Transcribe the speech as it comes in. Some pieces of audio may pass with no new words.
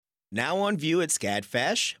Now on view at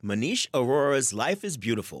SCADFASH, Manish Arora's Life is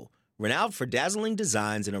Beautiful. Renowned for dazzling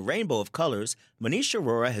designs in a rainbow of colors, Manish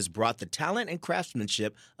Arora has brought the talent and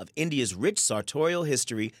craftsmanship of India's rich sartorial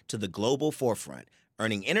history to the global forefront,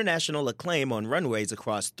 earning international acclaim on runways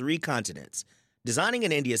across 3 continents. Designing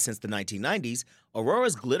in India since the 1990s,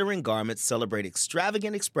 Aurora's glittering garments celebrate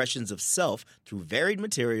extravagant expressions of self through varied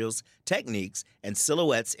materials, techniques, and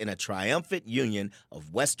silhouettes in a triumphant union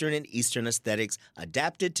of Western and Eastern aesthetics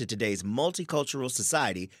adapted to today's multicultural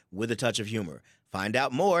society with a touch of humor. Find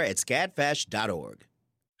out more at scadfash.org.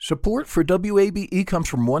 Support for WABE comes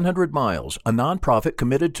from 100 Miles, a nonprofit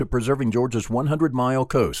committed to preserving Georgia's 100-mile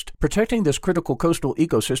coast. Protecting this critical coastal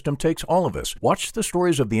ecosystem takes all of us. Watch the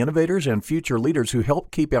stories of the innovators and future leaders who help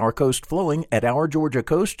keep our coast flowing at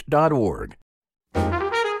ourgeorgiacoast.org.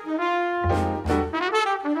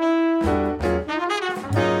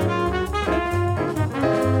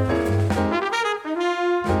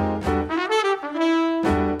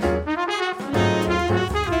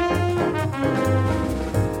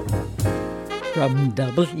 From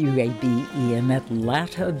WABE in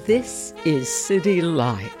Atlanta, this is City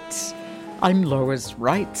Lights. I'm Lois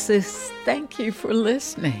Reitzes. Thank you for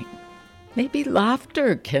listening. Maybe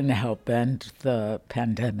laughter can help end the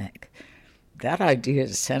pandemic. That idea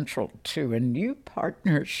is central to a new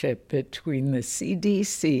partnership between the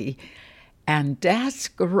CDC and Dad's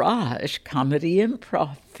Garage Comedy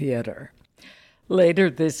Improv Theater. Later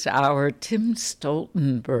this hour, Tim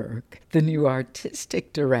Stoltenberg, the new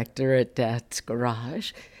artistic director at Dad's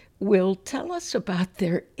Garage, will tell us about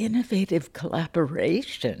their innovative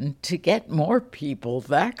collaboration to get more people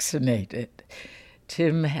vaccinated.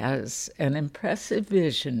 Tim has an impressive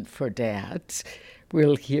vision for Dad's.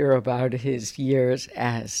 We'll hear about his years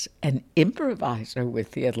as an improviser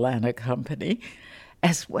with the Atlanta Company,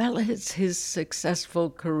 as well as his successful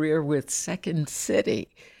career with Second City,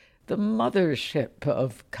 the mothership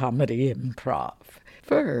of comedy improv.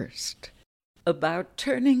 First, about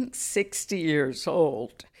turning 60 years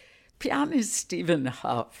old, pianist Stephen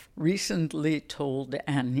Hough recently told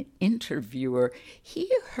an interviewer he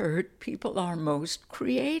heard people are most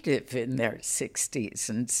creative in their 60s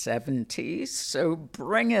and 70s, so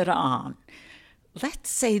bring it on. Let's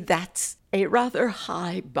say that's a rather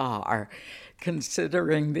high bar,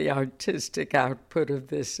 considering the artistic output of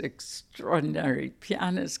this extraordinary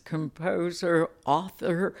pianist, composer,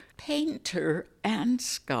 author, painter, and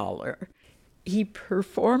scholar. He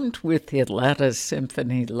performed with the Atlanta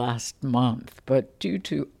Symphony last month, but due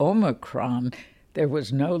to Omicron, there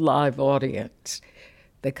was no live audience.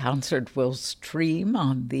 The concert will stream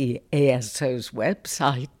on the ASO's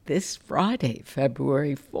website this Friday,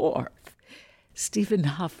 February 4th. Stephen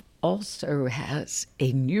Hough also has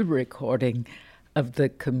a new recording of the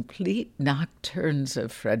complete nocturnes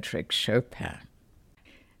of Frédéric Chopin.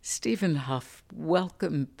 Stephen Hough,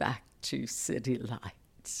 welcome back to City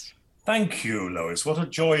Lights. Thank you, Lois. What a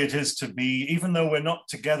joy it is to be, even though we're not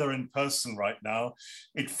together in person right now,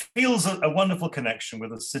 it feels a wonderful connection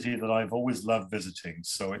with a city that I've always loved visiting.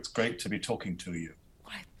 So it's great to be talking to you.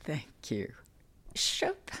 Why, thank you.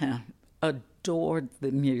 Chopin adored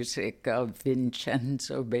the music of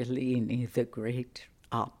Vincenzo Bellini, the great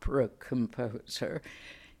opera composer.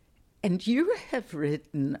 And you have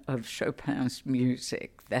written of Chopin's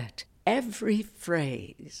music that every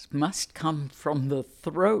phrase must come from the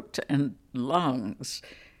throat and lungs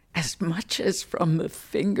as much as from the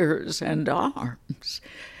fingers and arms.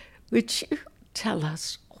 Would you tell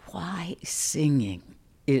us why singing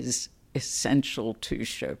is essential to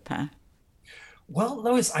Chopin? Well,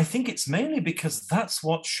 Lois, I think it's mainly because that's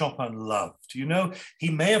what Chopin loved. You know, he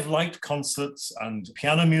may have liked concerts and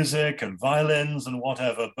piano music and violins and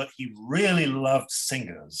whatever, but he really loved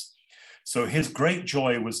singers. So his great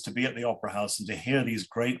joy was to be at the opera house and to hear these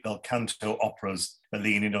great bel canto operas,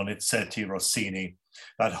 Bellini, Donizetti, Rossini,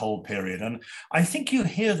 that whole period. And I think you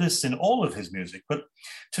hear this in all of his music, but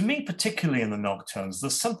to me, particularly in the nocturnes,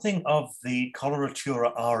 there's something of the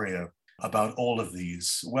coloratura aria about all of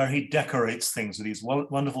these, where he decorates things with these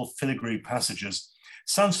wonderful filigree passages.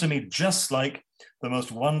 Sounds to me just like the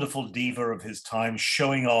most wonderful diva of his time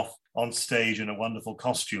showing off on stage in a wonderful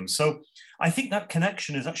costume. So I think that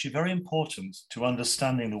connection is actually very important to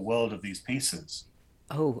understanding the world of these pieces.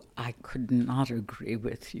 Oh, I could not agree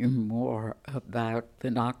with you more about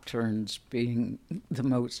the nocturnes being the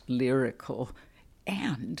most lyrical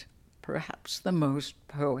and perhaps the most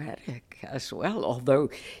poetic as well, although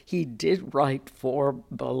he did write 4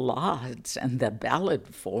 ballades, and the ballad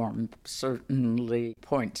form certainly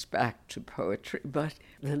points back to poetry, but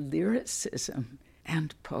the lyricism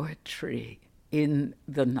and poetry in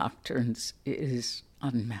the nocturnes is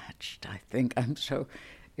unmatched, I think. I'm so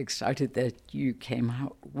excited that you came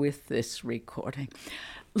out with this recording.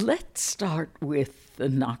 Let's start with the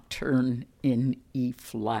Nocturne in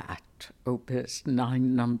E-flat, Opus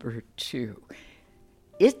 9, number 2.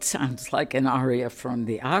 It sounds like an aria from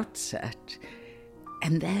the outset,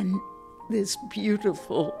 and then this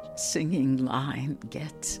beautiful singing line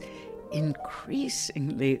gets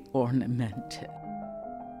increasingly ornamented.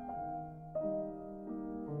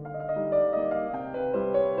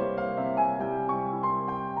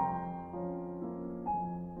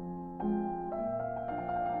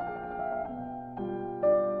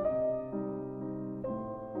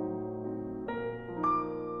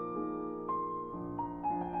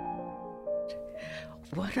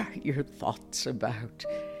 What are your thoughts about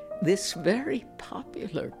this very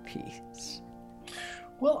popular piece?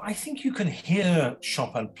 Well, I think you can hear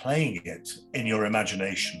Chopin playing it in your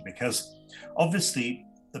imagination, because obviously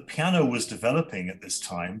the piano was developing at this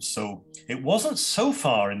time, so it wasn't so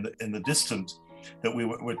far in the distant that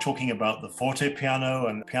we're talking about the forte piano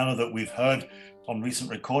and piano that we've heard on recent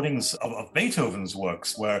recordings of Beethoven's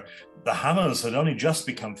works, where the hammers had only just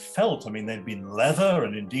become felt. I mean, they'd been leather,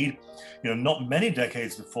 and indeed, not many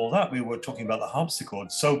decades before that, we were talking about the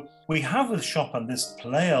harpsichord. So we have with Chopin this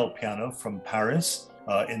Pleyel piano from Paris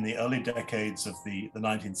in the early decades of the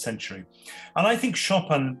 19th century. And I think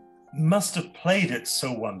Chopin must have played it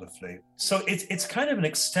so wonderfully. So it's kind of an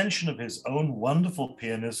extension of his own wonderful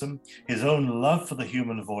pianism, his own love for the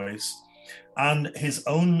human voice, and his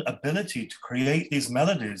own ability to create these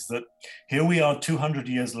melodies that here we are 200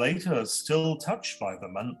 years later, still touched by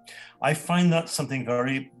them. And I find that something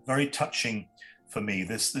very, very touching for me,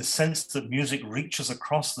 this sense that music reaches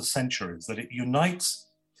across the centuries, that it unites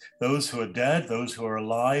those who are dead, those who are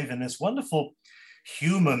alive in this wonderful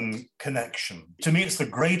human connection. To me, it's the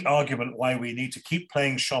great argument why we need to keep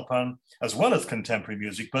playing Chopin as well as contemporary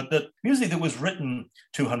music, but that music that was written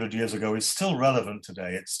 200 years ago is still relevant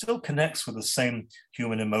today. It still connects with the same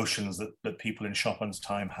human emotions that people in Chopin's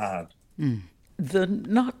time had. The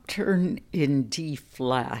Nocturne in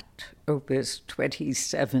D-flat, Opus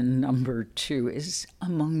 27, number 2, is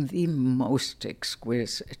among the most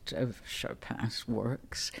exquisite of Chopin's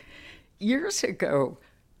works. Years ago,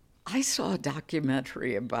 I saw a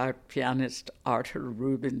documentary about pianist Arthur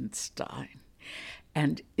Rubinstein,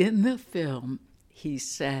 and in the film, he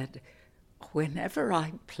said, whenever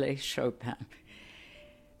I play Chopin,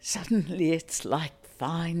 suddenly it's like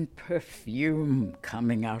fine perfume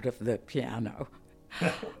coming out of the piano.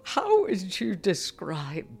 How would you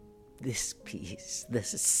describe this piece, the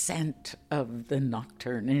scent of the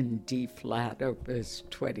Nocturne in D-flat, Opus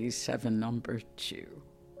 27, number 2?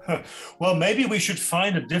 Well, maybe we should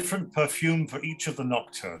find a different perfume for each of the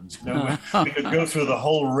nocturnes. We could go through the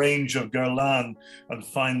whole range of Guerlain and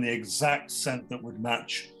find the exact scent that would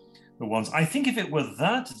match the ones. I think if it were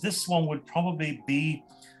that, this one would probably be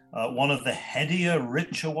one of the headier,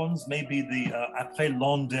 richer ones, maybe the Après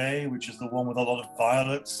L'Ondée, which is the one with a lot of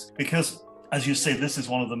violets, because as you say, this is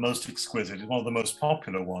one of the most exquisite, it's one of the most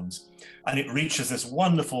popular ones. And it reaches this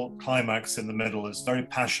wonderful climax in the middle, this very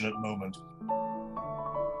passionate moment.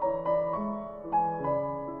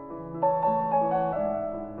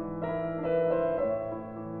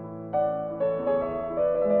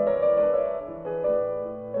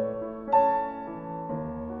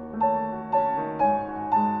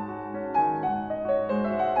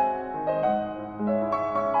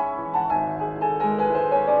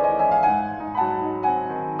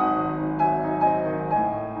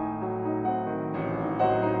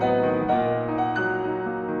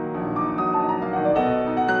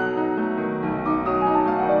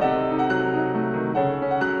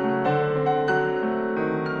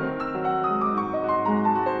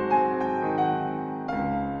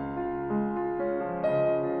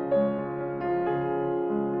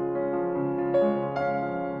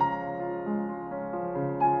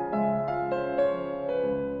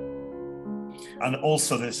 And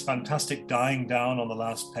also this fantastic dying down on the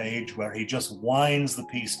last page where he just winds the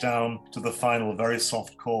piece down to the final very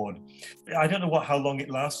soft chord. I don't know how long it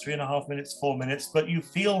lasts, 3.5 minutes, 4 minutes, but you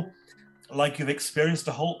feel like you've experienced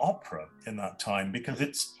a whole opera in that time because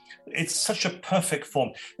it's such a perfect form.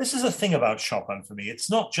 This is the thing about Chopin for me. It's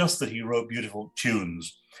not just that he wrote beautiful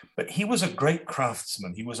tunes, but he was a great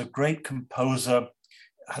craftsman. He was a great composer,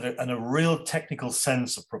 had a real technical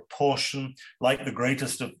sense of proportion, like the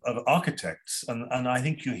greatest of architects. And I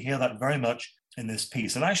think you hear that very much in this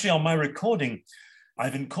piece. And actually on my recording,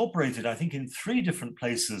 I've incorporated, I think in 3 different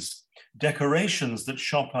places, decorations that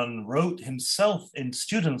Chopin wrote himself in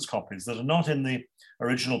students' copies that are not in the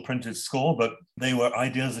original printed score, but they were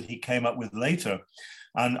ideas that he came up with later.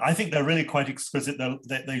 And I think they're really quite exquisite.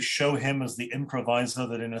 They show him as the improviser,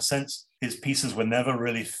 that in a sense, his pieces were never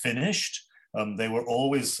really finished. They were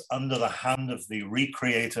always under the hand of the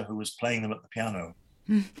recreator who was playing them at the piano.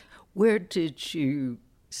 Where did you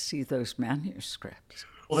see those manuscripts?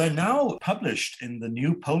 Well, they're now published in the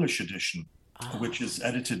new Polish edition, which is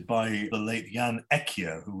edited by the late Jan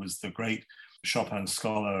Ekier, who was the great Chopin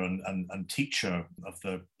scholar and teacher of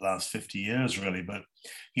the last 50 years, really. But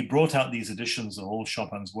he brought out these editions of all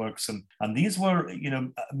Chopin's works. And these were,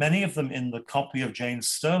 many of them in the copy of Jane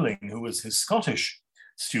Stirling, who was his Scottish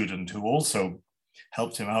student, who also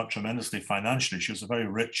helped him out tremendously financially. She was a very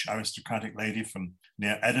rich aristocratic lady from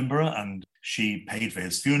near Edinburgh, and she paid for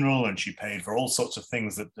his funeral, and she paid for all sorts of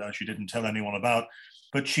things that she didn't tell anyone about.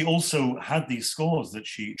 But she also had these scores that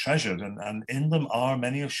she treasured, and in them are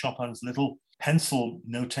many of Chopin's little pencil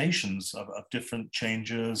notations of different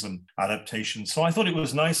changes and adaptations. So I thought it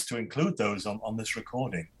was nice to include those on this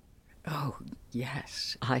recording. Oh,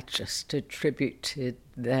 yes. I just attributed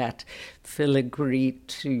that filigree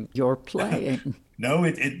to your playing. No,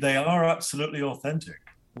 they are absolutely authentic.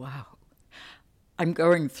 Wow. I'm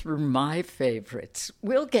going through my favorites.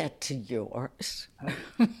 We'll get to yours.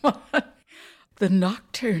 The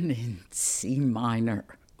Nocturne in C minor,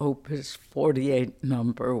 Opus 48,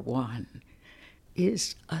 number 1,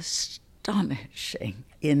 is astonishing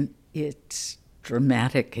in its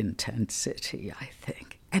dramatic intensity, I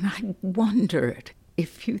think. And I wondered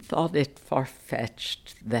if you thought it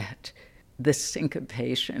far-fetched that the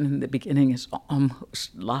syncopation in the beginning is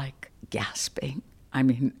almost like gasping. I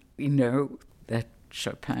mean, we know that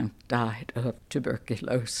Chopin died of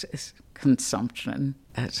tuberculosis, consumption,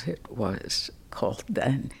 as it was called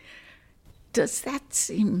then. Does that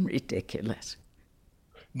seem ridiculous?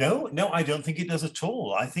 No, I don't think it does at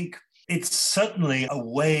all. I think it's certainly a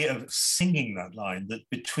way of singing that line, that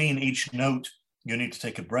between each note, you need to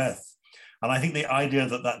take a breath. And I think the idea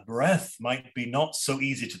that breath might be not so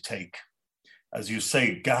easy to take, as you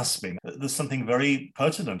say, gasping, there's something very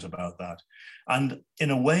pertinent about that. And in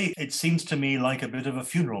a way, it seems to me like a bit of a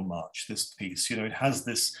funeral march, this piece. It has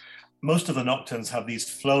this, most of the nocturnes have these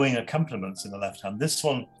flowing accompaniments in the left hand. This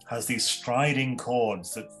one has these striding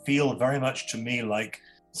chords that feel very much to me like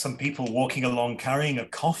some people walking along carrying a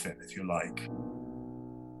coffin, if you like.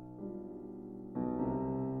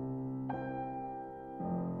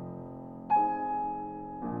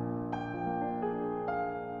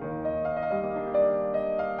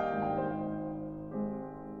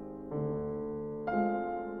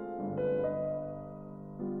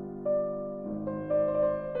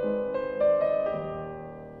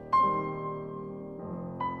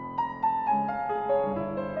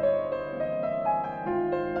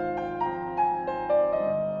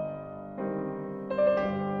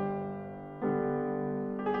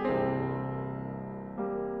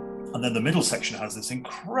 And then the middle section has this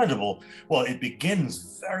incredible, well, it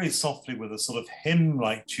begins very softly with a sort of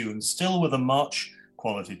hymn-like tune, still with a march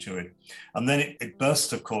quality to it. And then it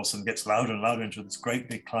bursts, of course, and gets louder and louder into this great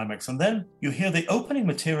big climax. And then you hear the opening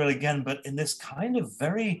material again, but in this kind of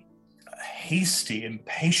very hasty,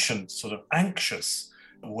 impatient, sort of anxious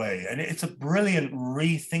way. And it's a brilliant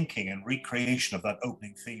rethinking and recreation of that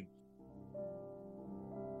opening theme.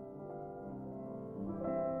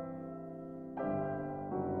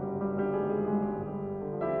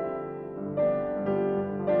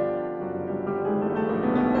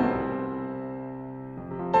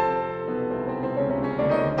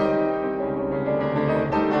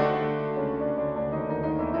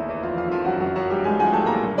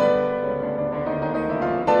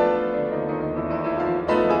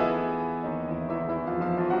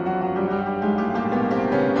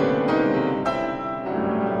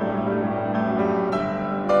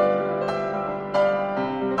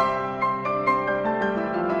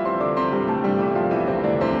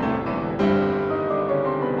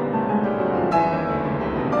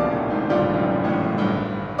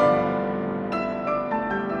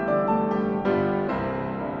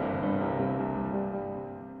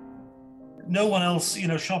 No one else,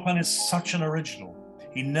 Chopin is such an original.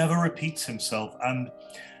 He never repeats himself. And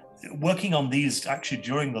working on these actually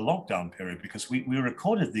during the lockdown period, because we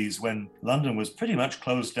recorded these when London was pretty much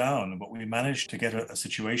closed down, but we managed to get a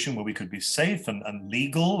situation where we could be safe and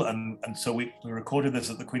legal. And so we recorded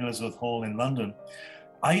this at the Queen Elizabeth Hall in London.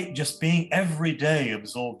 I just being every day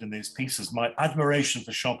absorbed in these pieces, my admiration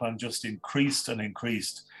for Chopin just increased and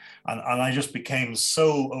increased. And I just became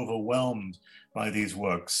so overwhelmed by these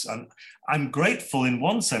works. And I'm grateful in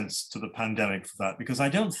one sense to the pandemic for that, because I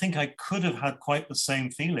don't think I could have had quite the same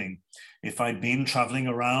feeling if I'd been traveling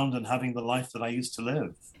around and having the life that I used to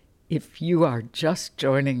live. If you are just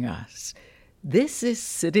joining us, this is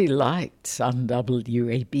City Lights on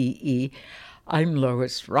WABE. I'm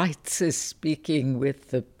Lois Reitzes, speaking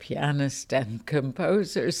with the pianist and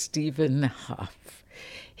composer Stephen Hough.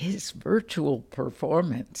 His virtual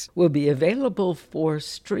performance will be available for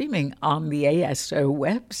streaming on the ASO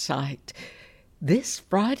website this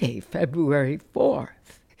Friday, February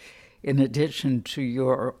 4th. In addition to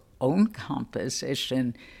your own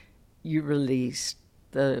composition, you released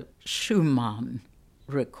the Schumann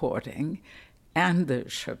recording and the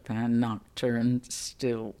Chopin Nocturne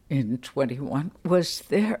still in 21. Was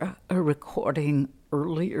there a recording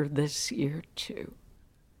earlier this year, too?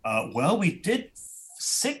 Well, we did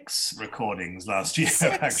 6 recordings last year.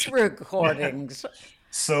 6 recordings. Yeah.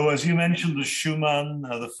 So, as you mentioned, the Schumann,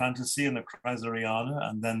 the Fantasy, and the Kreiseriana,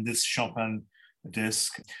 and then this Chopin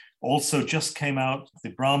disc. Also just came out the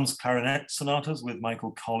Brahms Clarinet Sonatas with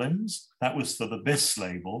Michael Collins. That was for the BIS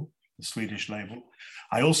label, the Swedish label.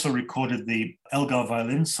 I also recorded the Elgar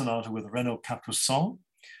Violin Sonata with Renaud Capuçon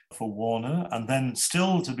for Warner. And then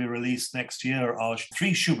still to be released next year are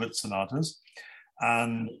 3 Schubert sonatas,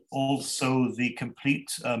 and also the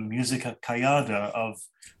complete Musica Callada of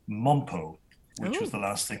Mompo, which was the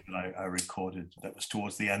last thing that I recorded. That was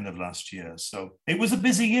towards the end of last year. So it was a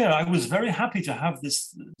busy year. I was very happy to have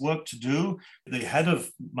this work to do. The head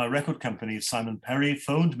of my record company, Simon Perry,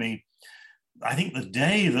 phoned me, I think the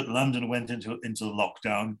day that London went into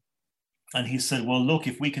lockdown. And he said, well, look,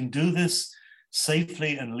 if we can do this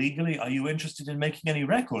safely and legally, are you interested in making any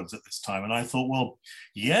records at this time? And I thought, well,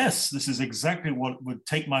 yes, this is exactly what would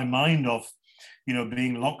take my mind off,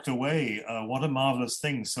 being locked away. What a marvelous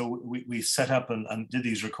thing. So we set up and did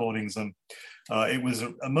these recordings, and it was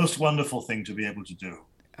a most wonderful thing to be able to do.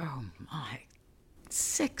 Oh my,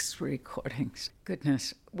 6 recordings.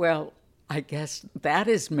 Goodness. Well, I guess that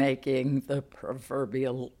is making the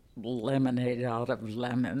proverbial lemonade out of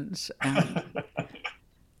lemons.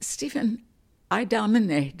 Stephen, I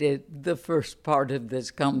dominated the first part of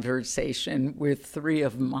this conversation with 3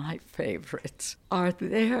 of my favorites. Are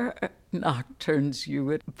there nocturnes you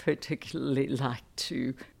would particularly like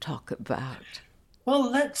to talk about? Well,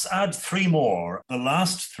 let's add 3 more. The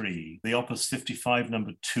last 3, the Opus 55,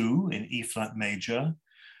 number 2 in E-flat major.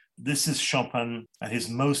 This is Chopin at his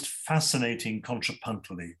most fascinating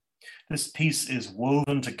contrapuntally. This piece is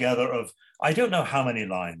woven together of, I don't know how many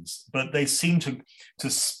lines, but they seem to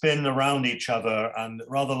spin around each other, and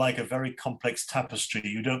rather like a very complex tapestry.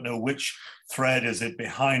 You don't know which thread is it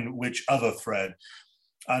behind which other thread.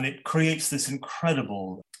 And it creates this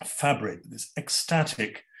incredible fabric, this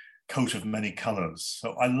ecstatic coat of many colors.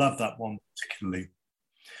 So I love that one particularly.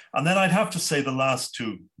 And then I'd have to say the last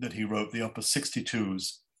 2 that he wrote, the Opus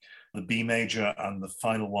 62s, the B major and the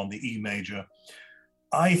final one, the E major.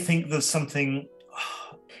 I think there's something,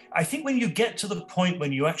 I think when you get to the point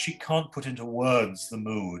when you actually can't put into words the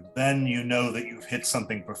mood, then you know that you've hit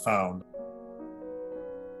something profound.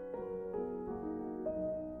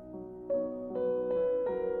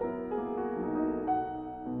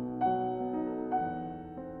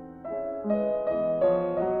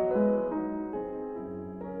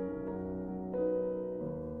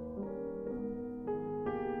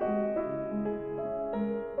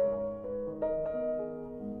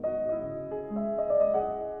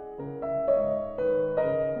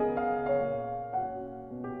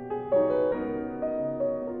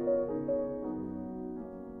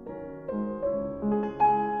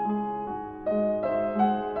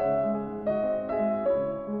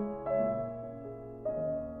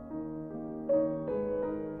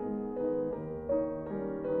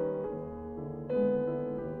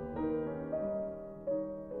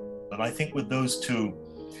 And I think with those 2,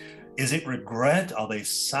 is it regret? Are they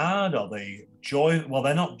sad? Are they joy? Well,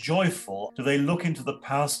 they're not joyful. Do they look into the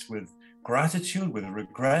past with gratitude, with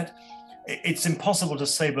regret? It's impossible to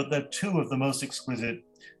say, but they're 2 of the most exquisite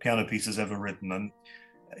piano pieces ever written. And,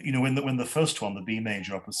 when the first one, the B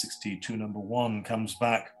major, Opus 62, number 1, comes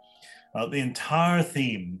back, the entire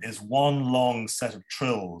theme is one long set of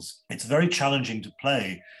trills. It's very challenging to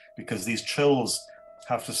play because these trills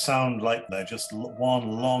have to sound like they're just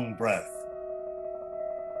one long breath.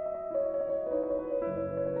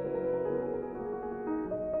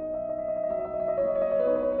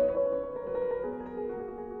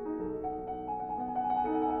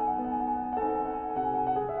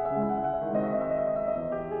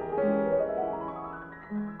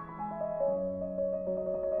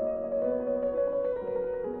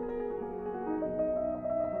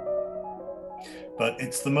 But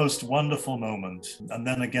it's the most wonderful moment. And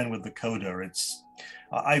then again with the coda,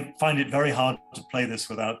 I find it very hard to play this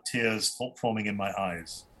without tears forming in my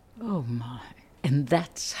eyes. Oh my. And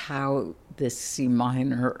that's how this C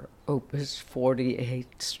minor Opus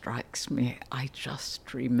 48 strikes me. I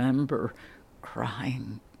just remember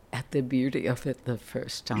crying at the beauty of it the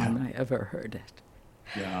first time I ever heard it.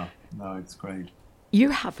 Yeah, no, it's great. You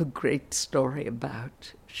have a great story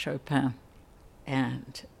about Chopin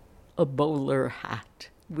and a bowler hat.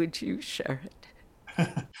 Would you share it?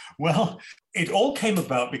 Well, it all came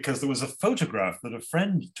about because there was a photograph that a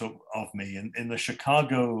friend took of me in the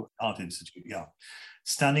Chicago Art Institute,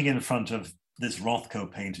 standing in front of this Rothko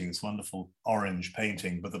painting, this wonderful orange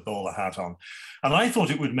painting with a bowler hat on. And I thought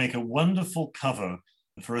it would make a wonderful cover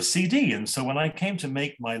for a CD. And so when I came to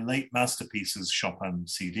make my late masterpieces Chopin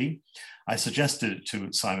CD, I suggested it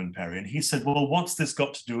to Simon Perry, and he said, well, what's this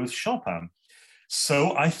got to do with Chopin?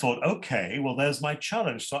 So I thought, okay, well, there's my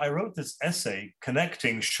challenge. So I wrote this essay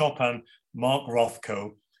connecting Chopin, Mark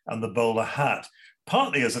Rothko, and the bowler hat,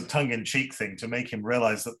 partly as a tongue-in-cheek thing to make him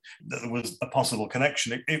realize that there was a possible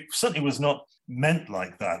connection. It certainly was not meant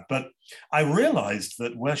like that. But I realized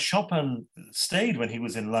that where Chopin stayed when he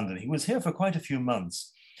was in London, he was here for quite a few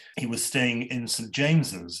months. He was staying in St.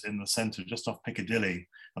 James's in the centre, just off Piccadilly,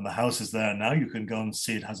 and the house is there now. You can go and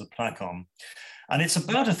see it has a plaque on. And it's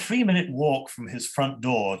about a 3-minute walk from his front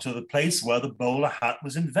door to the place where the bowler hat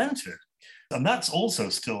was invented. And that's also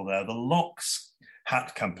still there, the Locks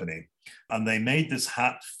Hat Company. And they made this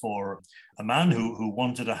hat for a man who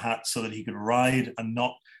wanted a hat so that he could ride and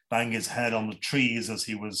not bang his head on the trees as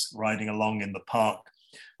he was riding along in the park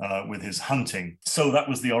with his hunting. So that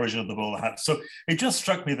was the origin of the bowler hat. So it just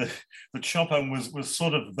struck me that Chopin was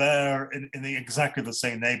sort of there in exactly the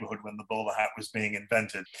same neighborhood when the bowler hat was being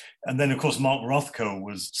invented. And then, of course, Mark Rothko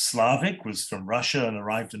was Slavic, was from Russia and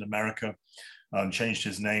arrived in America and changed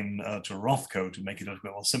his name to Rothko to make it a little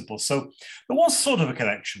bit more simple. So there was sort of a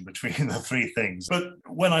connection between the three things. But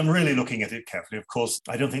when I'm really looking at it carefully, of course,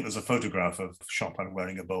 I don't think there's a photograph of Chopin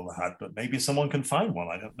wearing a bowler hat, but maybe someone can find one.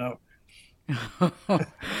 I don't know.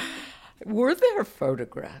 Were there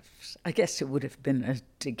photographs? I guess it would have been a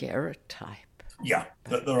daguerreotype. Yeah,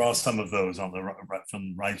 there are some of those on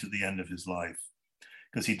from right at the end of his life,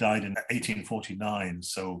 because he died in 1849.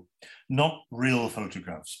 So not real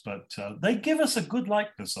photographs, but they give us a good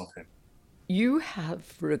likeness of him. You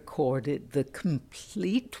have recorded the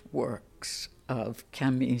complete works of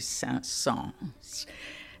Camille Saint-Saëns,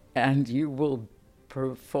 and you will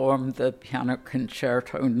perform the Piano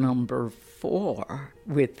Concerto No. 4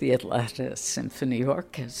 with the Atlanta Symphony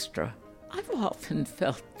Orchestra. I've often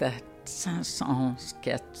felt that Saint-Saëns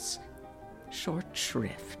gets short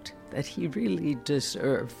shrift, that he really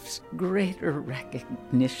deserves greater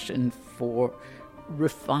recognition for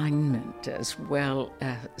refinement as well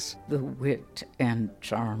as the wit and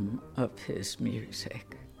charm of his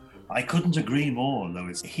music. I couldn't agree more,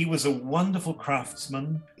 Lois. He was a wonderful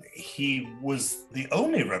craftsman. He was the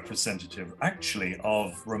only representative, actually,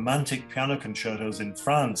 of romantic piano concertos in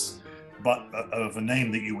France, but of a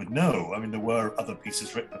name that you would know. I mean, there were other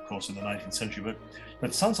pieces written, of course, in the 19th century,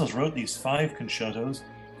 but Saint-Saëns wrote these 5 concertos.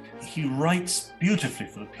 He writes beautifully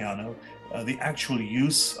for the piano. The actual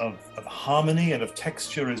use of harmony and of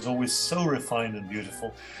texture is always so refined and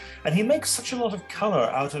beautiful. And he makes such a lot of color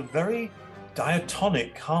out of very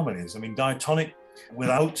diatonic harmonies. I mean, diatonic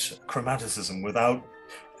without chromaticism, without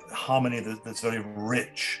harmony that's very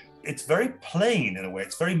rich. It's very plain in a way.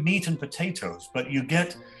 It's very meat and potatoes, but you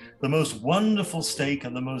get the most wonderful steak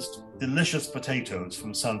and the most delicious potatoes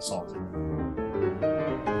from Saint-Saëns.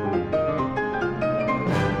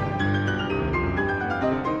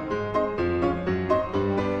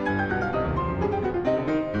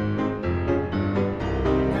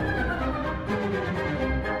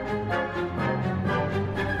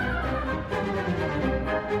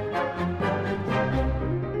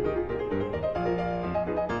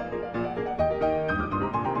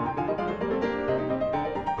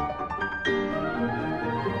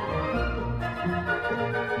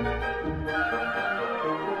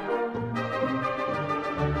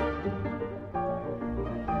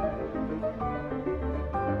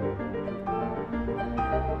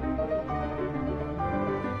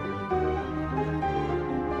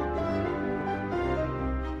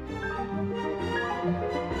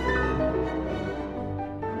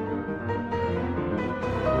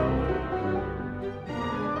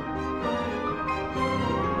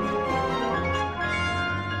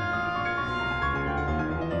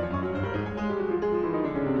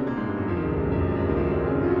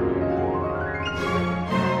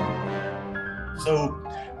 So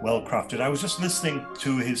well crafted. I was just listening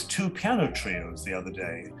to his 2 piano trios the other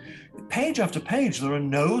day. Page after page, there are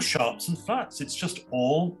no sharps and flats. It's just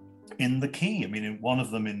all in the key. I mean, one of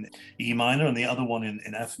them in E minor and the other one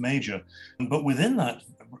in F major. But within that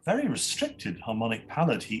very restricted harmonic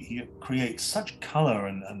palette, he creates such color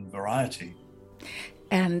and variety.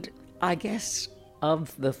 And I guess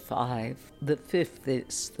of the 5, the 5th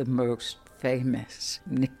is the most famous,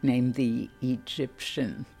 nicknamed the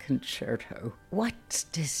Egyptian Concerto. What's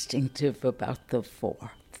distinctive about the 4th?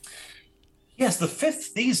 Yes, the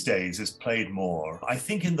 5th these days is played more. I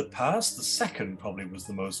think in the past, the 2nd probably was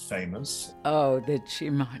the most famous. Oh, the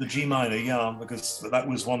G minor. The G minor, yeah, because that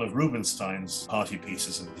was one of Rubinstein's party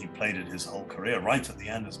pieces, and he played it his whole career, right at the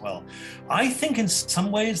end as well. I think in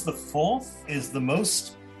some ways the 4th is the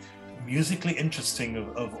most musically interesting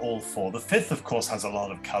of all 4. The 5th, of course, has a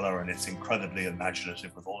lot of color, and it's incredibly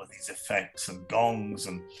imaginative with all of these effects and gongs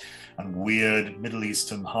and weird Middle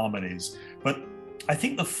Eastern harmonies. But I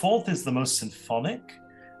think the 4th is the most symphonic,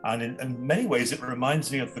 and in many ways it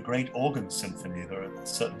reminds me of the Great Organ Symphony. There are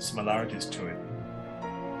certain similarities to it.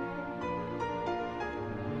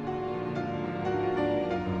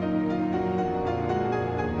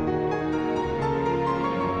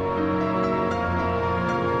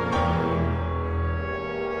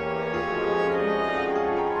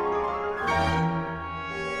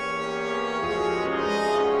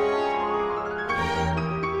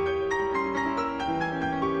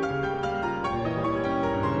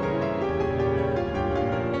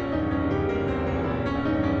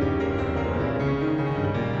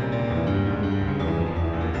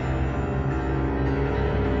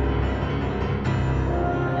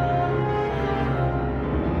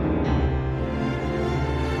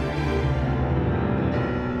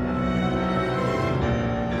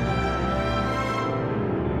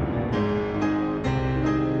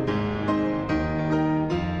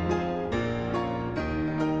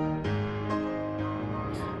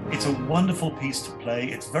 It's a wonderful piece to play.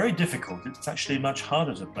 It's very difficult. It's actually much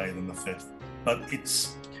harder to play than the 5th, but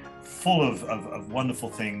it's full of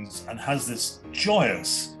wonderful things and has this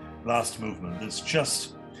joyous last movement that's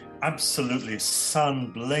just absolutely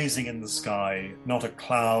sun blazing in the sky, not a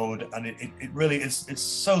cloud. And it really is, it's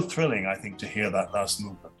so thrilling, I think, to hear that last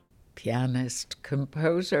movement. Pianist,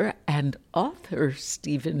 composer, and author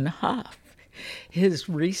Stephen Hough. His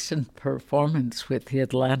recent performance with the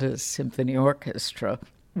Atlanta Symphony Orchestra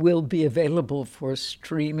will be available for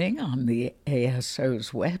streaming on the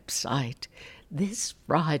ASO's website this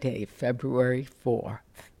Friday, February 4th.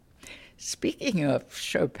 Speaking of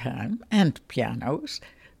Chopin and pianos,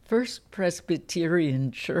 First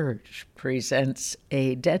Presbyterian Church presents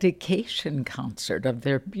a dedication concert of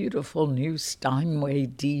their beautiful new Steinway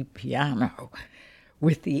D piano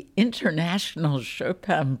with the International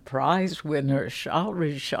Chopin Prize winner Charles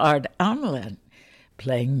Richard Hamelin,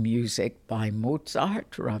 playing music by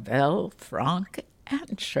Mozart, Ravel, Franck,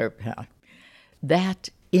 and Chopin. That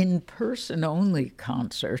in-person-only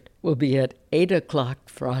concert will be at 8 o'clock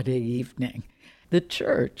Friday evening. The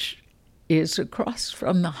church is across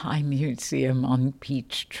from the High Museum on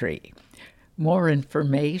Peachtree. More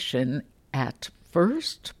information at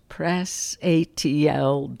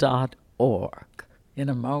firstpressatl.org. In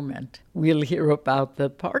a moment, we'll hear about the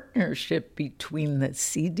partnership between the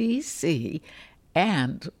CDC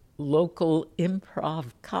and local improv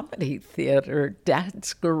comedy theater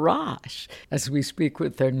Dad's Garage as we speak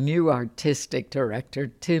with their new artistic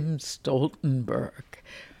director, Tim Stoltenberg.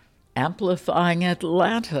 Amplifying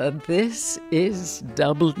Atlanta, this is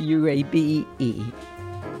WABE.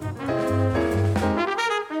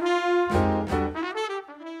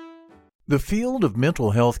 The field of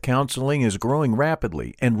mental health counseling is growing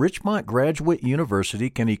rapidly, and Richmont Graduate University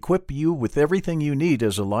can equip you with everything you need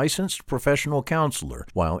as a licensed professional counselor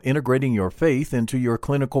while integrating your faith into your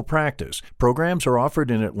clinical practice. Programs are offered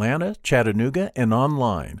in Atlanta, Chattanooga, and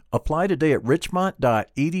online. Apply today at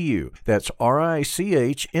richmont.edu. That's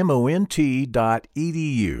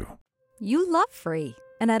RICHMONT.edu. You love free,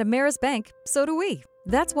 and at Ameris Bank, so do we.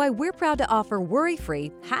 That's why we're proud to offer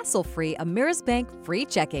worry-free, hassle-free Ameris Bank free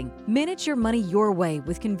checking. Manage your money your way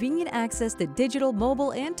with convenient access to digital, mobile,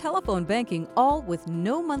 and telephone banking, all with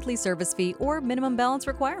no monthly service fee or minimum balance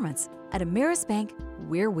requirements. At Ameris Bank,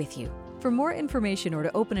 we're with you. For more information or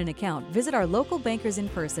to open an account, visit our local bankers in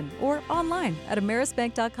person or online at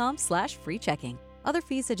amerisbank.com/free checking. Other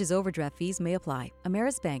fees such as overdraft fees may apply.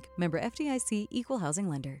 Ameris Bank, member FDIC, equal housing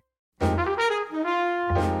lender.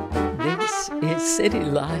 This is City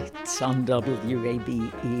Lights on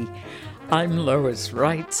WABE. I'm Lois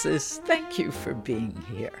Reitzes. Thank you for being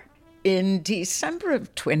here. In December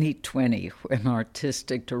of 2020, when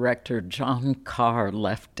artistic director John Carr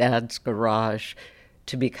left Dad's Garage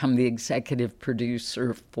to become the executive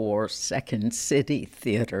producer for Second City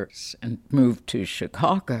Theaters and moved to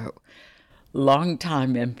Chicago,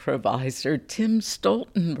 longtime improviser Tim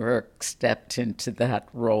Stoltenberg stepped into that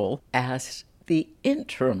role as the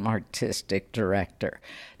interim artistic director.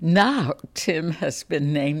 Now, Tim has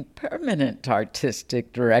been named permanent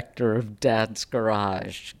artistic director of Dad's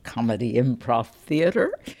Garage Comedy Improv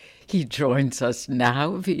Theater. He joins us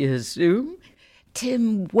now via Zoom.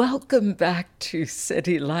 Tim, welcome back to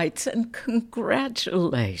City Lights and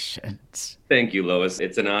congratulations. Thank you, Lois.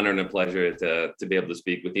 It's an honor and a pleasure to be able to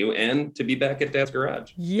speak with you and to be back at Dad's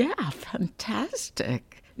Garage. Yeah,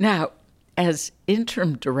 fantastic. Now, as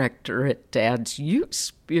interim director at Dad's, you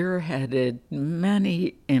spearheaded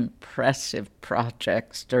many impressive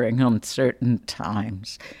projects during uncertain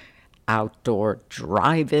times. Outdoor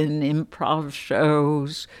drive-in improv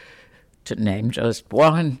shows, to name just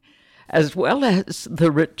one, as well as the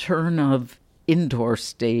return of indoor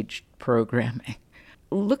staged programming.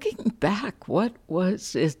 Looking back, what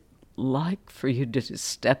was it like for you to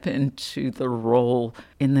step into the role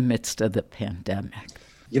in the midst of the pandemic?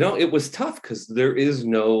 You know, it was tough because there is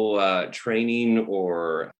no training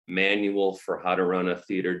or manual for how to run a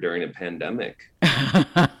theater during a pandemic.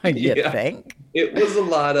 You think? It was a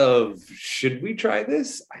lot of, should we try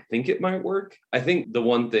this? I think it might work. I think the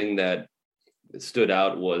one thing that stood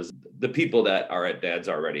out was the people that are at Dad's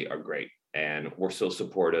already are great and were so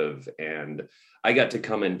supportive. And I got to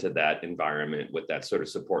come into that environment with that sort of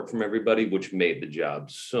support from everybody, which made the job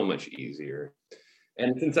so much easier.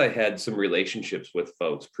 And since I had some relationships with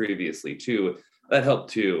folks previously too, that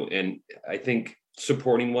helped too. And I think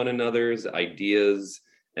supporting one another's ideas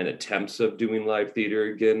and attempts of doing live theater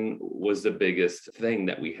again was the biggest thing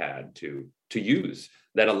that we had to use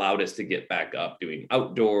that allowed us to get back up doing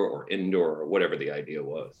outdoor or indoor or whatever the idea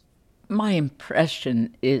was. My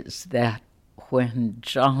impression is that when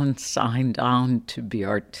John signed on to be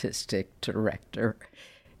artistic director,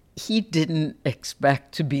 he didn't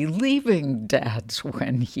expect to be leaving Dad's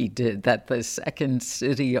when he did, that the Second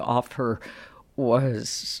City offer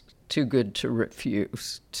was too good to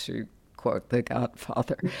refuse, to quote The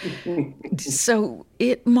Godfather. So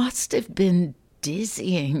it must have been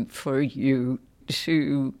dizzying for you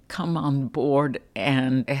to come on board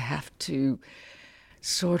and have to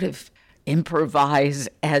sort of improvise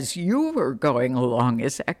as you were going along.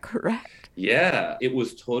 Is that correct? Yeah, it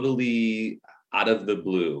was totally out of the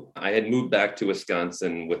blue. I had moved back to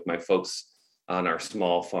Wisconsin with my folks on our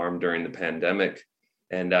small farm during the pandemic,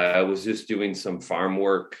 and I was just doing some farm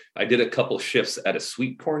work. I did a couple shifts at a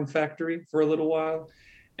sweet corn factory for a little while,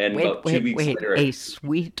 and about 2 weeks later, a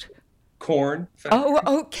sweet corn factory.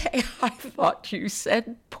 Oh, okay. I thought you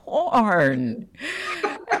said porn.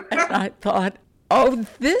 And I thought, oh,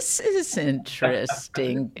 this is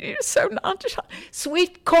interesting. So not just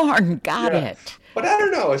sweet corn, got it. But I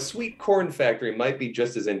don't know, a sweet corn factory might be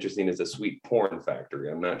just as interesting as a sweet porn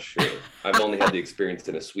factory. I'm not sure. I've only had the experience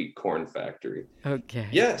in a sweet corn factory. Okay.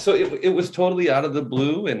 Yeah, so it was totally out of the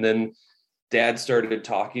blue. And then Dad started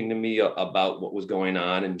talking to me about what was going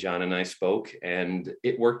on, and John and I spoke, and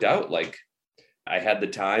it worked out. Like, I had the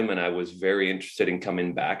time, and I was very interested in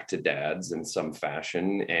coming back to Dad's in some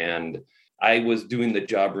fashion. And I was doing the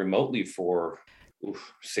job remotely for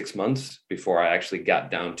 6 months before I actually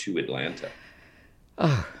got down to Atlanta.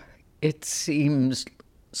 Oh, it seems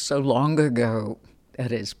so long ago.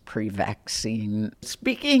 That is pre-vaccine.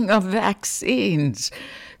 Speaking of vaccines,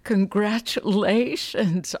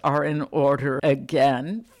 congratulations are in order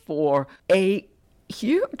again for a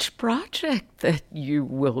huge project that you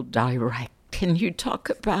will direct. Can you talk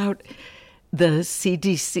about the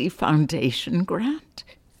CDC Foundation grant?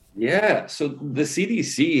 Yeah, so the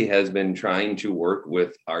CDC has been trying to work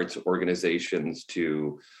with arts organizations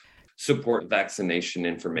to support vaccination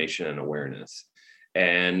information and awareness.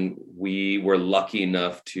 And we were lucky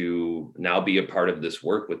enough to now be a part of this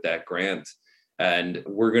work with that grant. And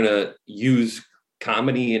we're going to use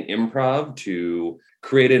comedy and improv to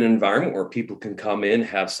create an environment where people can come in,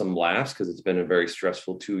 have some laughs, because it's been a very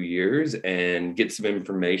stressful 2 years, and get some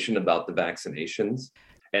information about the vaccinations.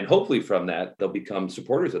 And hopefully from that, they'll become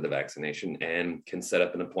supporters of the vaccination and can set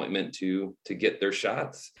up an appointment to get their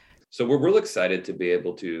shots. So we're real excited to be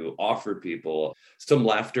able to offer people some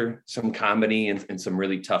laughter, some comedy in some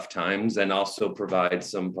really tough times, and also provide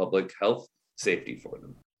some public health safety for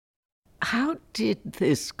them. How did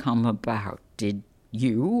this come about? Did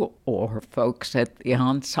you or folks at the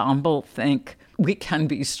ensemble think we can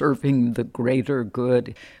be serving the greater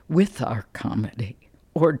good with our comedy?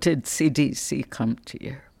 Or did CDC come to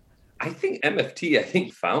you? I think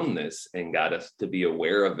MFT found this and got us to be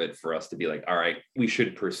aware of it, for us to be like, all right, we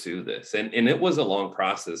should pursue this. And it was a long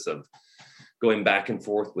process of going back and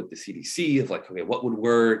forth with the CDC of like, okay, what would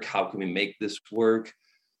work? How can we make this work?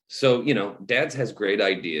 So, Dads has great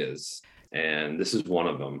ideas, and this is one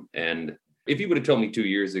of them. And if you would have told me 2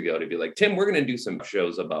 years ago to be like, Tim, we're going to do some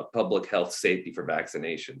shows about public health safety for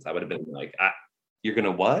vaccinations, I would have been like, you're going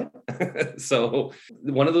to what? So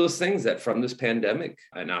one of those things that from this pandemic,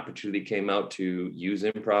 an opportunity came out to use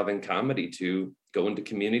improv and comedy to go into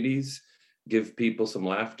communities, give people some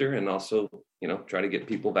laughter, and also, try to get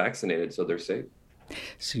people vaccinated so they're safe.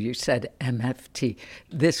 So you said MFT.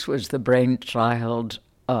 This was the brainchild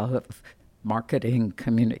of Marketing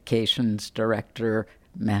Communications Director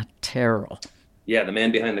Matt Terrell. Yeah, the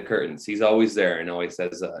man behind the curtains. He's always there and always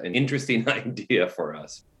has an interesting idea for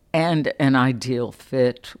us. And an ideal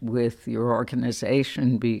fit with your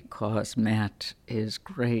organization, because Matt is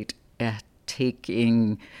great at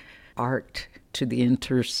taking art to the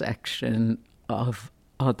intersection of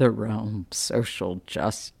other realms, social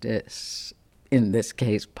justice, in this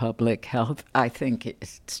case, public health. I think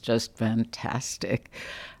it's just fantastic.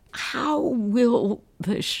 How will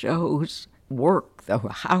the shows work, though?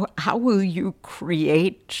 How will you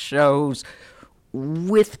create shows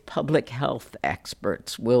with public health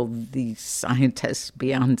experts? Will the scientists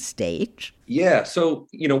be on stage? Yeah, so,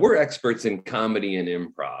 we're experts in comedy and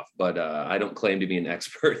improv, but I don't claim to be an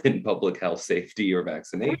expert in public health safety or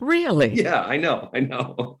vaccination. Really? Yeah, I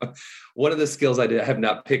know. One of the skills I have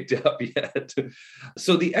not picked up yet.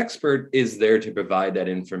 So the expert is there to provide that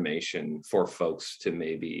information for folks to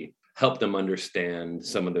maybe help them understand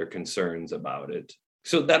some of their concerns about it.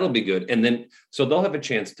 So that'll be good. And then, so they'll have a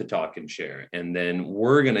chance to talk and share. And then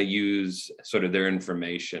we're going to use sort of their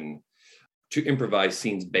information to improvise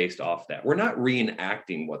scenes based off that. We're not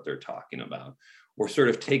reenacting what they're talking about. We're sort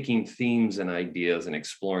of taking themes and ideas and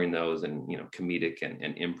exploring those in, comedic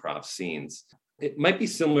and improv scenes. It might be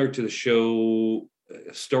similar to the show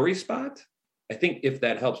Story Spot. I think if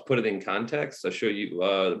that helps put it in context, a show we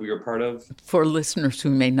were part of. For listeners who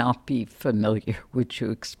may not be familiar, would you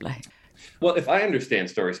explain? Well, if I understand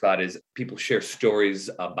Story Spot is people share stories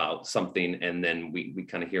about something, and then we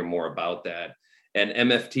kind of hear more about that. And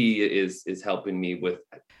MFT is helping me with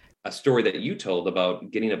a story that you told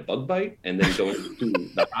about getting a bug bite and then going to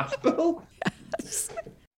the hospital. Yes.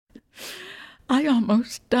 I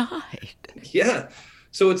almost died. Yeah.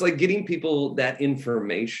 So it's like getting people that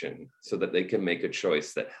information so that they can make a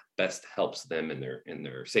choice that best helps them in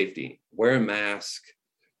their safety. Wear a mask,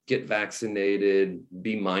 get vaccinated,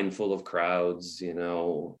 be mindful of crowds,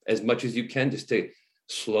 as much as you can, just to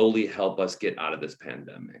slowly help us get out of this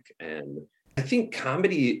pandemic. And I think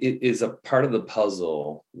comedy is a part of the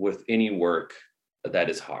puzzle with any work that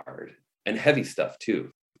is hard and heavy stuff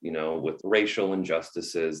too, with racial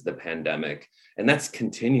injustices, the pandemic, and that's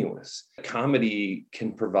continuous. Comedy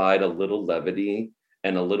can provide a little levity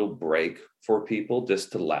and a little break for people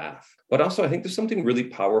just to laugh. But also, I think there's something really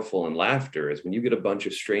powerful in laughter is when you get a bunch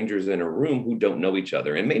of strangers in a room who don't know each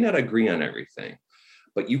other and may not agree on everything,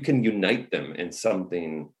 but you can unite them in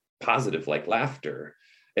something positive like laughter.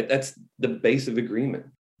 That's the base of agreement.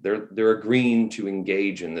 They're agreeing to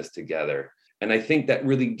engage in this together. And I think that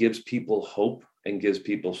really gives people hope and gives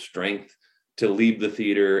people strength to leave the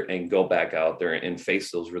theater and go back out there and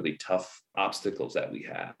face those really tough obstacles that we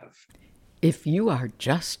have. If you are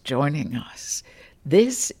just joining us,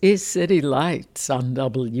 this is City Lights on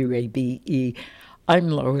WABE. I'm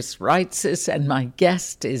Lois Reitzes, and my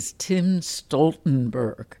guest is Tim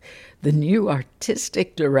Stoltenberg, the new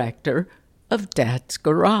artistic director of Dad's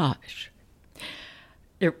Garage.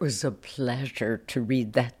 It was a pleasure to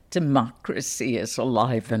read that democracy is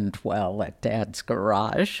alive and well at Dad's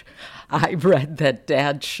Garage. I read that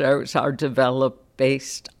Dad's shows are developed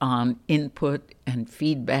based on input and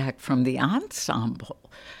feedback from the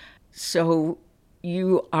ensemble. So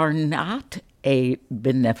you are not a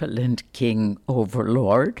benevolent king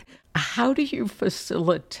overlord. How do you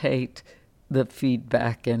facilitate the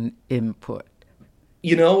feedback and input?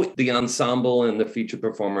 The ensemble and the featured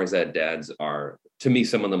performers at Dad's are, to me,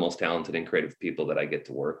 some of the most talented and creative people that I get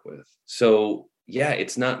to work with. So, yeah,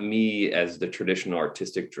 it's not me as the traditional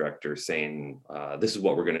artistic director saying, this is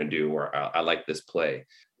what we're going to do, or I like this play.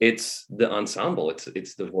 It's the ensemble.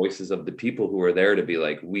 It's the voices of the people who are there to be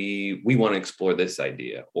like, we want to explore this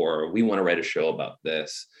idea, or we want to write a show about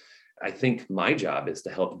this. I think my job is to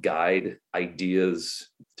help guide ideas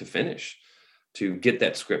to finish, to get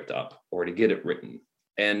that script up or to get it written.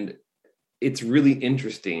 And it's really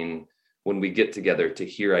interesting when we get together to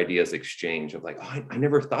hear ideas exchange of like, oh, I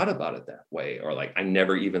never thought about it that way. Or like, I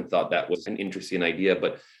never even thought that was an interesting idea,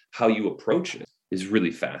 but how you approach it is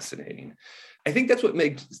really fascinating. I think that's what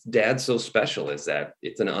makes Dad so special, is that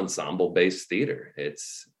it's an ensemble-based theater.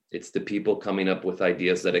 It's the people coming up with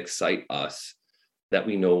ideas that excite us, that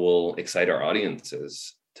we know will excite our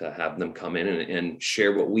audiences, to have them come in and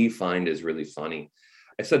share what we find is really funny.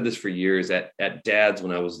 I said this for years at Dad's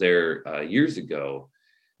when I was there years ago.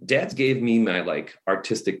 Dad's gave me my like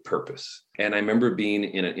artistic purpose. And I remember being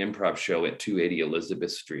in an improv show at 280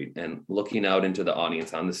 Elizabeth Street and looking out into the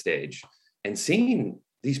audience on the stage and seeing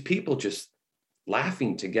these people just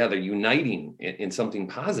laughing together, uniting in something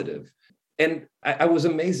positive. And I was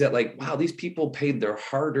amazed that like, wow, these people paid their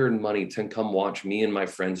hard-earned money to come watch me and my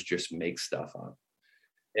friends just make stuff up.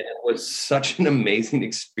 And it was such an amazing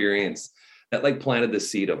experience that like planted the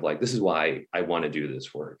seed of like, this is why I want to do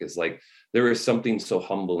this work. It's like, there is something so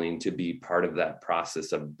humbling to be part of that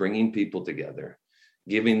process of bringing people together,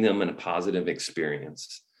 giving them a positive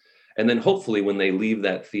experience. And then hopefully when they leave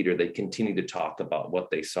that theater, they continue to talk about what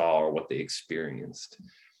they saw or what they experienced.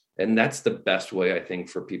 And that's the best way, I think,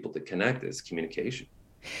 for people to connect, is communication.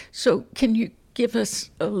 So can you give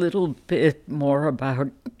us a little bit more about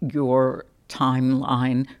your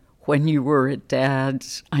timeline when you were at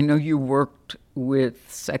Dad's? I know you worked with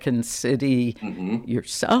Second City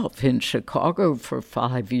yourself in Chicago for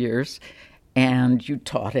 5 years, and you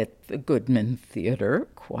taught at the Goodman Theater,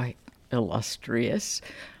 quite illustrious.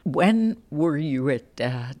 When were you at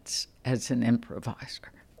Dad's as an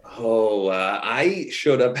improviser? I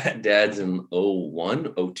showed up at Dad's in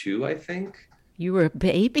 01, 02, I think. You were a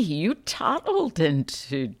baby. You toddled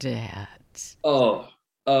into Dad's.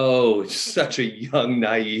 Oh, such a young,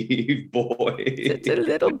 naive boy. It's a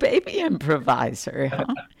little baby improviser, huh?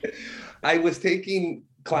 I was taking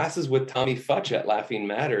classes with Tommy Futch at Laughing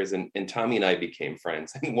Matters, and Tommy and I became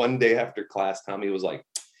friends. And one day after class, Tommy was like,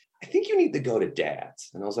 I think you need to go to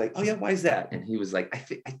Dad's. And I was like, oh yeah, why is that? And he was like,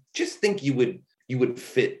 I just think you would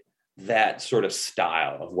fit that sort of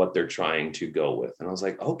style of what they're trying to go with. And I was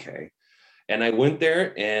like, okay. And I went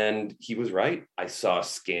there, and he was right. I saw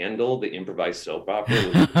Scandal, the improvised soap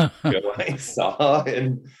opera show I saw,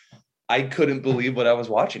 and I couldn't believe what I was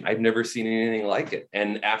watching. I'd never seen anything like it.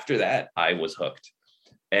 And after that, I was hooked.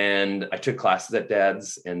 And I took classes at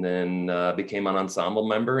Dad's, and then became an ensemble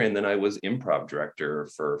member. And then I was improv director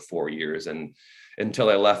for 4 years, and until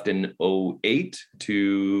I left in 08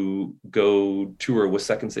 to go tour with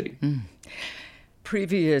Second City.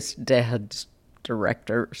 Previous Dad's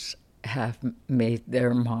directors have made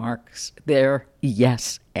their marks, their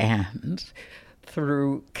yes and,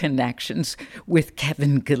 through connections with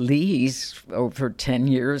Kevin Gillies. Over 10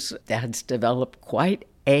 years, Dad's developed quite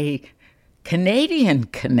a Canadian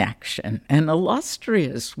connection, an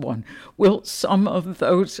illustrious one. Will some of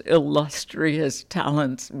those illustrious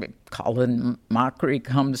talents, Colin Mochrie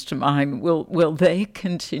comes to mind, will they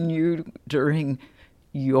continue during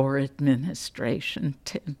your administration,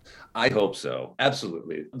 Tim? I hope so.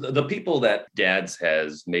 Absolutely. The people that Dad's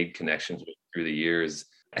has made connections with through the years,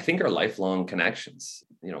 I think are lifelong connections.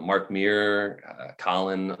 You know, Mark Muir,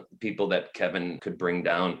 Colin, people that Kevin could bring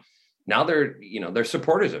down. Now they're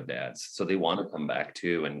supporters of Dad's, so they want to come back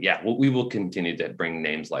too. And yeah, we will continue to bring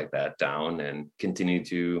names like that down and continue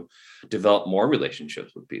to develop more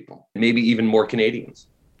relationships with people, maybe even more Canadians.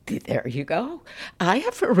 There you go. I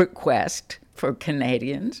have a request for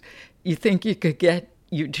Canadians. You think you could get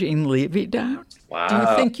Eugene Levy down? Wow. Do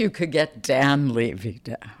you think you could get Dan Levy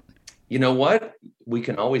down? You know what? We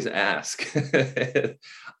can always ask.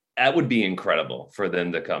 That would be incredible for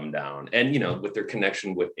them to come down. And, with their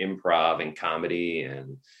connection with improv and comedy,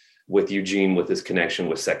 and with Eugene, with his connection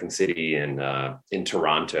with Second City and in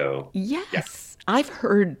Toronto. Yes. Yeah. I've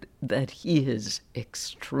heard that he is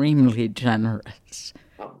extremely generous.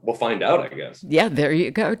 We'll find out, I guess. Yeah, there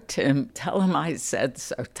you go, Tim. Tell him I said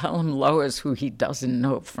so. Tell him Lois, who he doesn't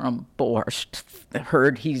know from Borscht,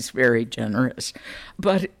 heard he's very generous.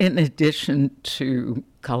 But in addition to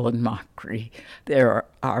Colin Mochrie, there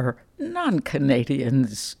are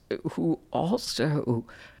non-Canadians who also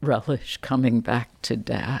relish coming back to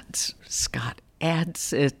Dad's. Scott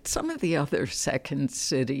Adsit, some of the other Second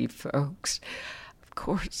City folks. Of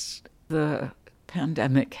course, the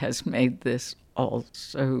pandemic has made this all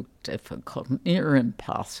so difficult, near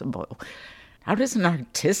impossible. How does an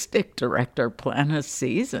artistic director plan a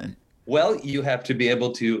season? Well, you have to be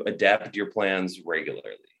able to adapt your plans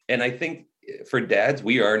regularly. And I think for Dad's,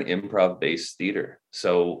 we are an improv-based theater.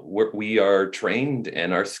 So we are trained,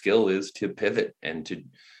 and our skill is to pivot and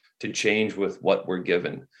to change with what we're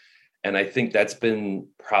given. And I think that's been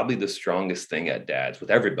probably the strongest thing at Dad's with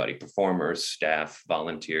everybody, performers, staff,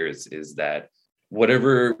 volunteers, is that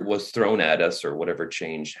whatever was thrown at us or whatever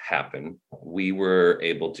change happened, we were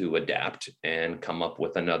able to adapt and come up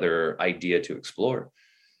with another idea to explore.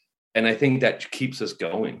 And I think that keeps us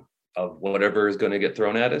going. Of whatever is going to get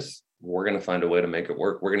thrown at us, we're going to find a way to make it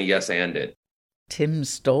work. We're going to yes and it. Tim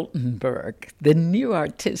Stoltenberg, the new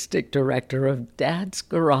artistic director of Dad's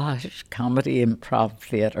Garage Comedy Improv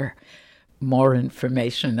Theater. More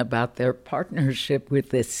information about their partnership with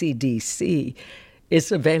the CDC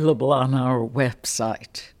is available on our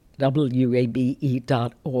website,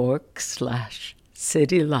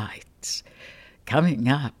 wabe.org/citylights. Coming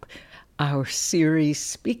up, our series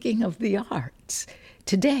Speaking of the Arts,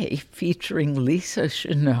 today featuring Lisa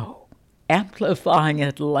Chenot. Amplifying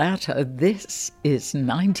Atlanta, this is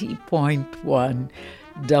 90.1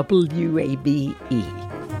 WABE.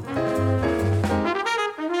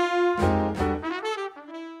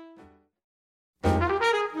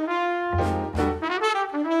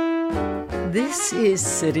 This is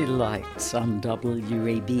City Lights on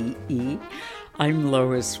WABE. I'm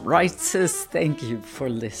Lois Reitzes. Thank you for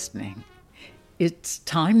listening. It's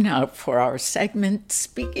time now for our segment,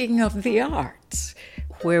 Speaking of the Arts,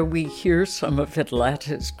 where we hear some of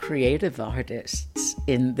Atlanta's creative artists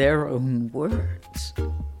in their own words.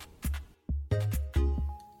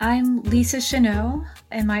 I'm Lisa Chenot,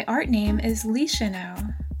 and my art name is Lee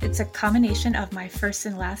Chenot. It's a combination of my first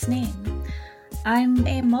and last name. I'm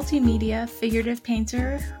a multimedia figurative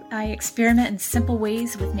painter. I experiment in simple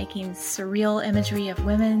ways with making surreal imagery of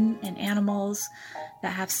women and animals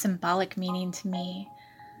that have symbolic meaning to me.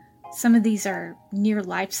 Some of these are near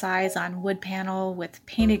life-size on wood panel with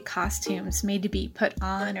painted costumes made to be put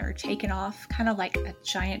on or taken off, kind of like a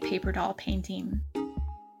giant paper doll painting.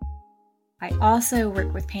 I also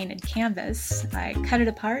work with painted canvas. I cut it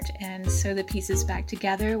apart and sew the pieces back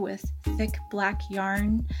together with thick black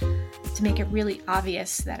yarn to make it really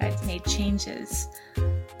obvious that I've made changes.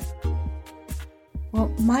 Well,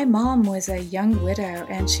 my mom was a young widow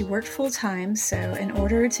and she worked full-time, so in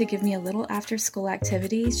order to give me a little after-school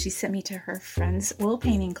activity, she sent me to her friend's oil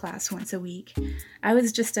painting class once a week. I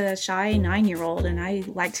was just a shy 9-year-old and I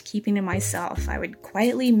liked keeping to myself. I would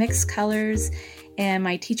quietly mix colors and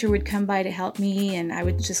my teacher would come by to help me and I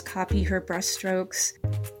would just copy her brush strokes.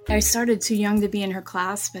 I started too young to be in her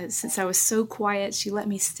class, but since I was so quiet, she let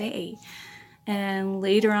me stay. And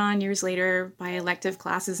later on, years later, my elective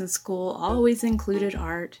classes in school always included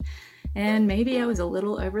art, and maybe I was a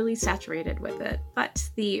little overly saturated with it, but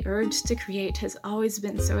the urge to create has always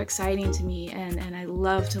been so exciting to me, and I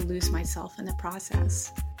love to lose myself in the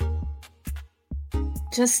process.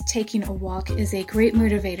 Just taking a walk is a great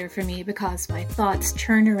motivator for me because my thoughts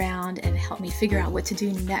turn around and help me figure out what to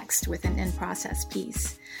do next with an in-process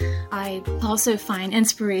piece. I also find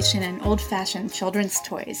inspiration in old-fashioned children's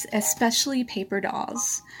toys, especially paper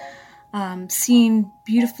dolls. Seeing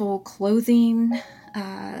beautiful clothing,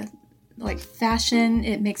 like fashion,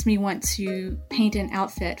 it makes me want to paint an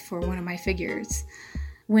outfit for one of my figures.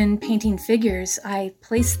 When painting figures, I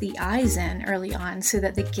place the eyes in early on so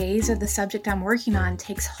that the gaze of the subject I'm working on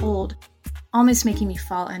takes hold, almost making me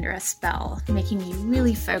fall under a spell, making me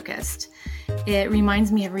really focused. It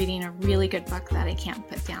reminds me of reading a really good book that I can't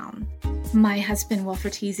put down. My husband, Will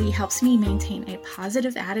Fertizzi, helps me maintain a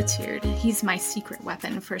positive attitude. He's my secret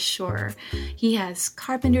weapon for sure. He has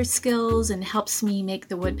carpenter skills and helps me make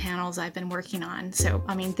the wood panels I've been working on. So,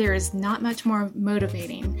 there is not much more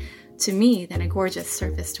motivating to me than a gorgeous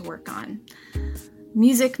surface to work on.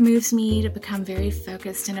 Music moves me to become very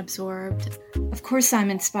focused and absorbed. Of course, I'm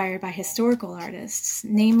inspired by historical artists,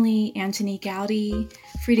 namely Antoni Gaudi,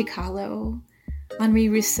 Frida Kahlo, Henri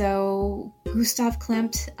Rousseau, Gustav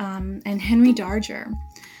Klimt, and Henry Darger.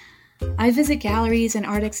 I visit galleries and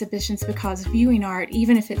art exhibitions because viewing art,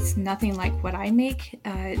 even if it's nothing like what I make,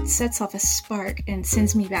 it sets off a spark and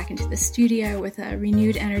sends me back into the studio with a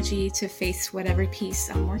renewed energy to face whatever piece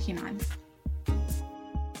I'm working on.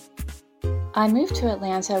 I moved to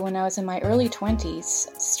Atlanta when I was in my early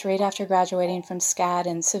 20s, straight after graduating from SCAD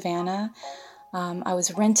in Savannah. I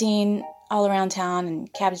was renting all around town in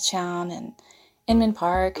Cabbagetown and Inman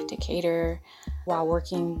Park, Decatur, while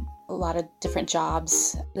working a lot of different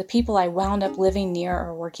jobs. The people I wound up living near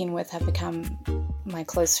or working with have become my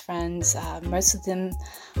close friends. Most of them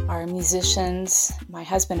are musicians. My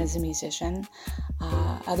husband is a musician.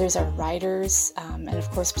 Others are writers, and of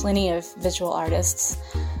course plenty of visual artists.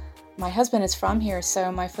 My husband is from here,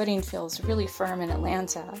 so my footing feels really firm in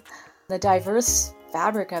Atlanta. The diverse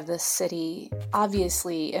fabric of this city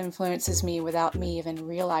obviously influences me without me even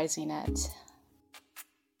realizing it.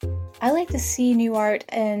 I like to see new art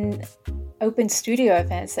in open studio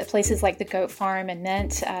events at places like the Goat Farm and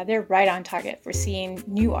Mint. They're right on target for seeing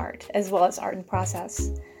new art as well as art in process.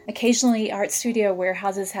 Occasionally, art studio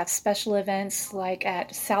warehouses have special events like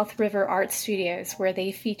at South River Art Studios, where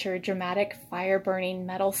they feature dramatic fire-burning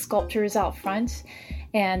metal sculptures out front,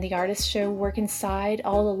 and the artists show work inside,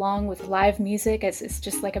 all along with live music. It's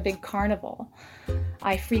just like a big carnival.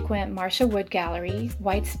 I frequent Marcia Wood Gallery,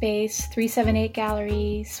 White Space, 378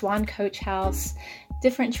 Gallery, Swan Coach House,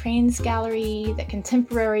 Different Trains Gallery, the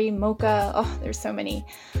Contemporary, MoCA, oh, there's so many.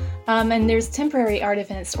 And there's temporary art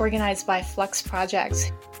events organized by Flux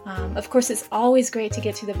Project. Of course, it's always great to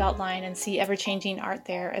get to the Beltline and see ever-changing art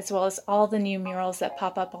there, as well as all the new murals that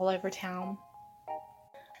pop up all over town.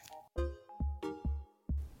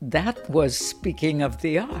 That was Speaking of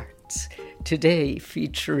the Arts, today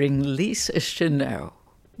featuring Lisa Chenot.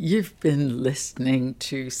 You've been listening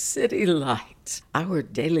to City Lights, our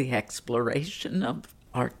daily exploration of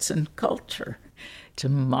arts and culture.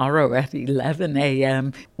 Tomorrow at 11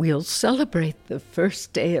 a.m., we'll celebrate the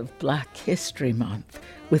first day of Black History Month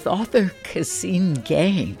with author Cassine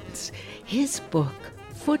Gaines. His book,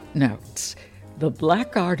 Footnotes, The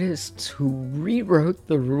Black Artists Who Rewrote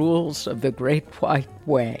the Rules of the Great White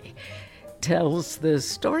Way, tells the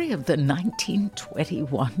story of the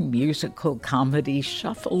 1921 musical comedy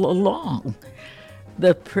Shuffle Along.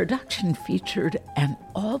 The production featured an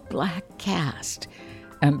all-black cast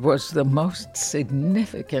and was the most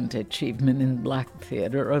significant achievement in black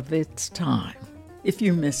theater of its time. If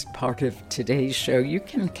you missed part of today's show, you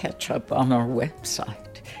can catch up on our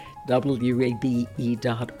website,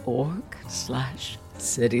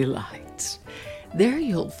 wabe.org/citylights. There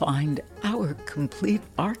you'll find our complete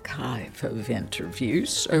archive of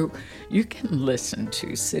interviews, so you can listen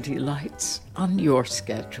to City Lights on your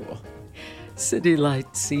schedule. City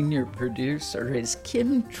Lights senior producer is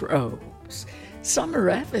Kim Drobes. Summer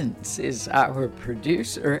Evans is our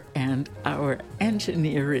producer, and our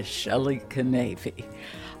engineer is Shelley Canavy.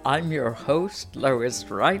 I'm your host, Lois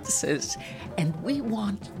Reitzes, and we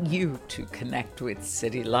want you to connect with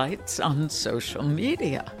City Lights on social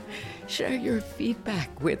media. Share your feedback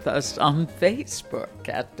with us on Facebook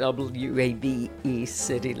at WABE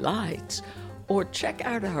City Lights, or check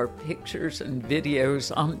out our pictures and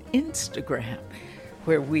videos on Instagram,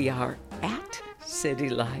 where we are at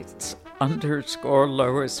CityLights_Lois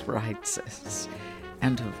Reitzes.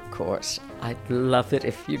 And of course, I'd love it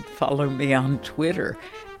if you'd follow me on Twitter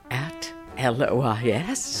at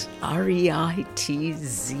LOISREITZES.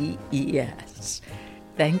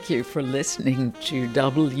 Thank you for listening to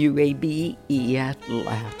WABE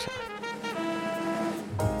Atlanta.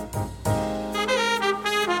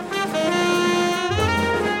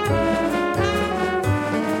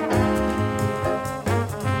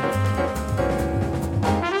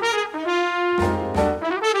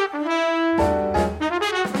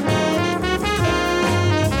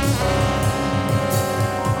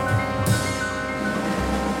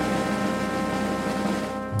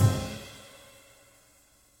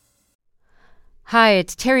 Hi,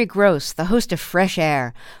 it's Terry Gross, the host of Fresh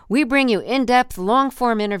Air. We bring you in-depth,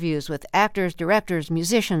 long-form interviews with actors, directors,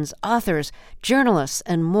 musicians, authors, journalists,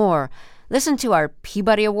 and more. Listen to our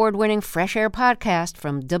Peabody Award-winning Fresh Air podcast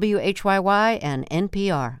from WHYY and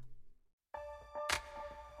NPR.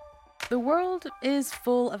 The world is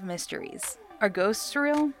full of mysteries. Are ghosts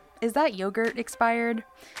real? Is that yogurt expired?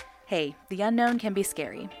 Hey, the unknown can be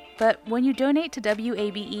scary. But when you donate to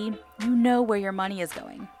WABE, you know where your money is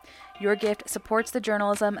going. Your gift supports the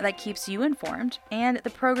journalism that keeps you informed and the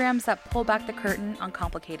programs that pull back the curtain on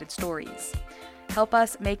complicated stories. Help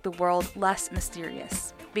us make the world less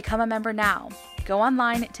mysterious. Become a member now. Go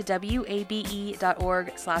online to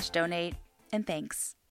wabe.org/donate, and thanks.